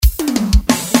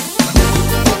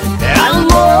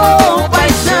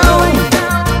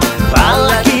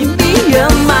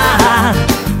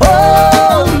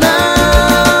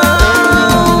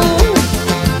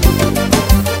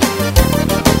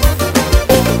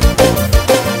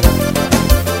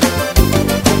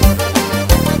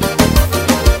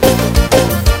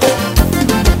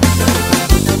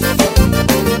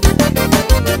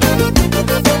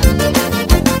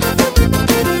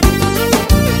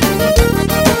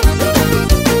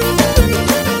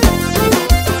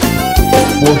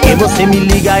você me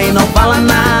liga e não fala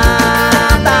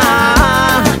nada?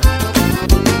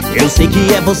 Eu sei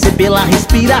que é você pela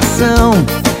respiração.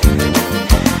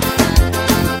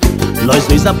 Nós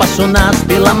dois apaixonados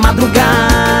pela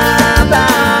madrugada.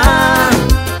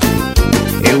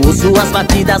 Eu ouço as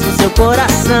batidas do seu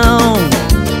coração.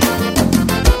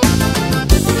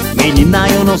 Menina,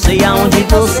 eu não sei aonde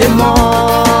você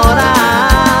mora.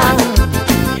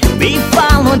 Me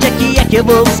fala onde é que eu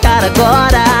vou buscar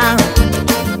agora.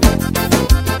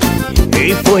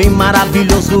 E foi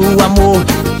maravilhoso o amor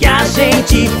que a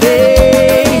gente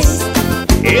fez.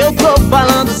 Eu tô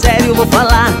falando sério, vou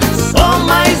falar só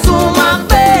mais uma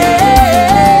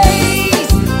vez.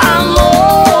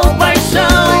 Alô,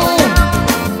 paixão,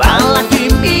 fala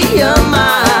que me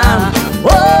ama.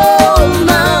 Oh,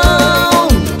 não,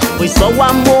 foi só o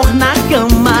amor na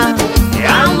cama.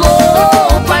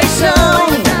 Alô, paixão,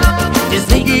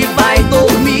 desligue e vai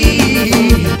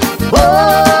dormir.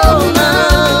 Oh,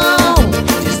 não,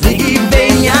 desligue e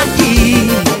vem aqui.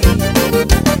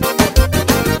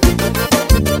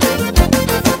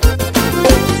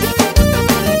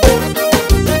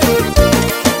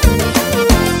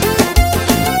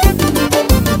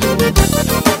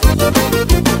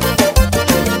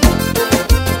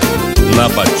 Na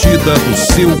batida do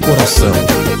seu coração,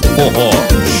 forró,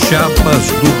 chapas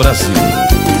do Brasil.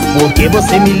 Porque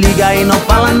você me liga e não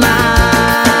fala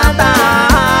nada?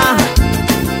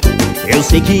 Eu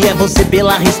sei que é você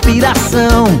pela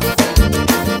respiração.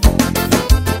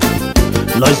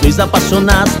 Nós dois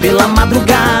apaixonados pela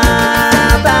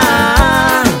madrugada.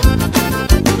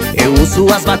 Eu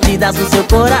ouço as batidas do seu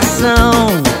coração.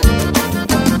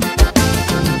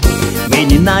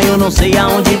 Menina, eu não sei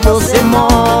aonde você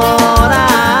mora.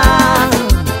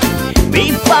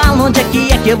 Me fala onde é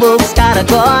que eu vou buscar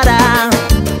agora.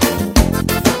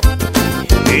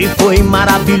 E foi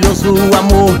maravilhoso o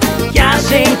amor que a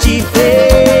gente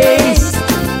fez.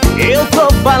 Eu tô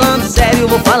falando sério,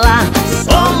 vou falar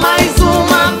só mais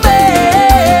uma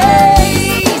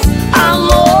vez.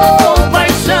 Alô,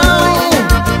 paixão,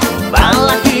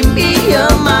 fala que me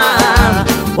ama.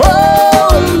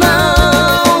 Oh,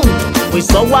 não, foi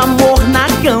só o amor na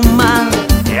cama.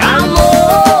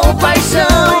 Alô,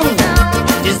 paixão,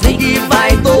 desligue e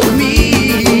vai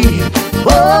dormir.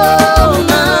 Oh,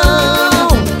 não,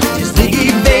 desligue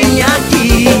e vem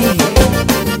aqui.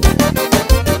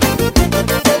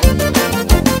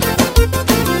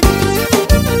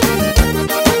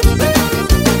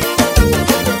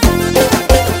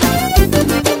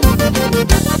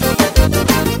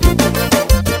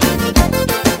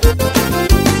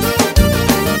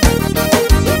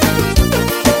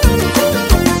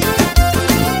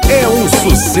 É um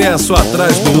sucesso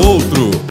atrás do outro.